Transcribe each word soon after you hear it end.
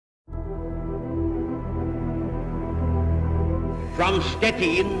From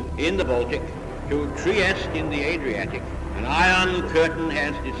Stettin in the Baltic to Trieste in the Adriatic, an iron curtain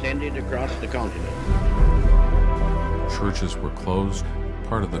has descended across the continent. Churches were closed.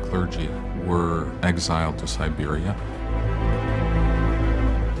 Part of the clergy were exiled to Siberia.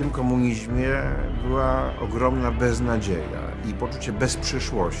 W tym komunizmie była ogromna beznadzieja i poczucie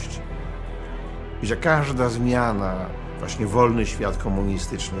bezprzyszłości. I że każda zmiana, właśnie wolny świat,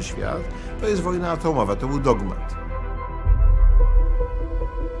 komunistyczny świat, to jest wojna atomowa, to był dogmat.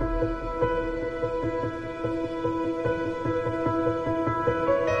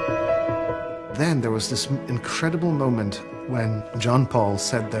 Then there was this incredible moment when John Paul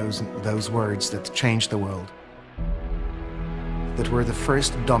said those words that changed the world, that were the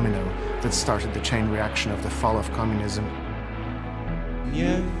first domino that started the chain reaction of the fall of communism.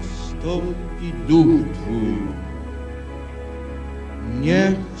 Niech wstąpi duch Twój,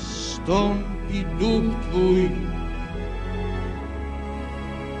 niech wstąpi duch Twój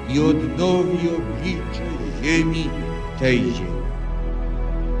i odnowi oblicze ziemi tejże.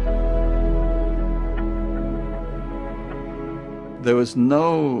 There was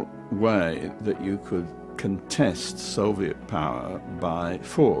no way that you could contest Soviet power by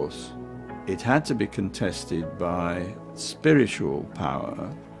force. It had to be contested by spiritual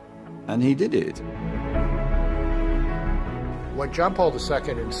power, and he did it. What John Paul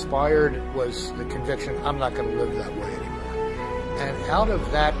II inspired was the conviction, I'm not going to live that way anymore. And out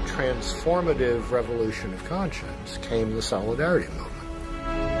of that transformative revolution of conscience came the Solidarity movement.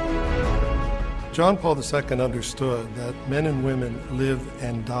 John Paul II understood that men and women live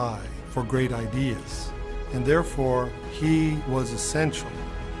and die for great ideas, and therefore he was essential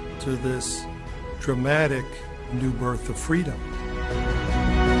to this dramatic new birth of freedom.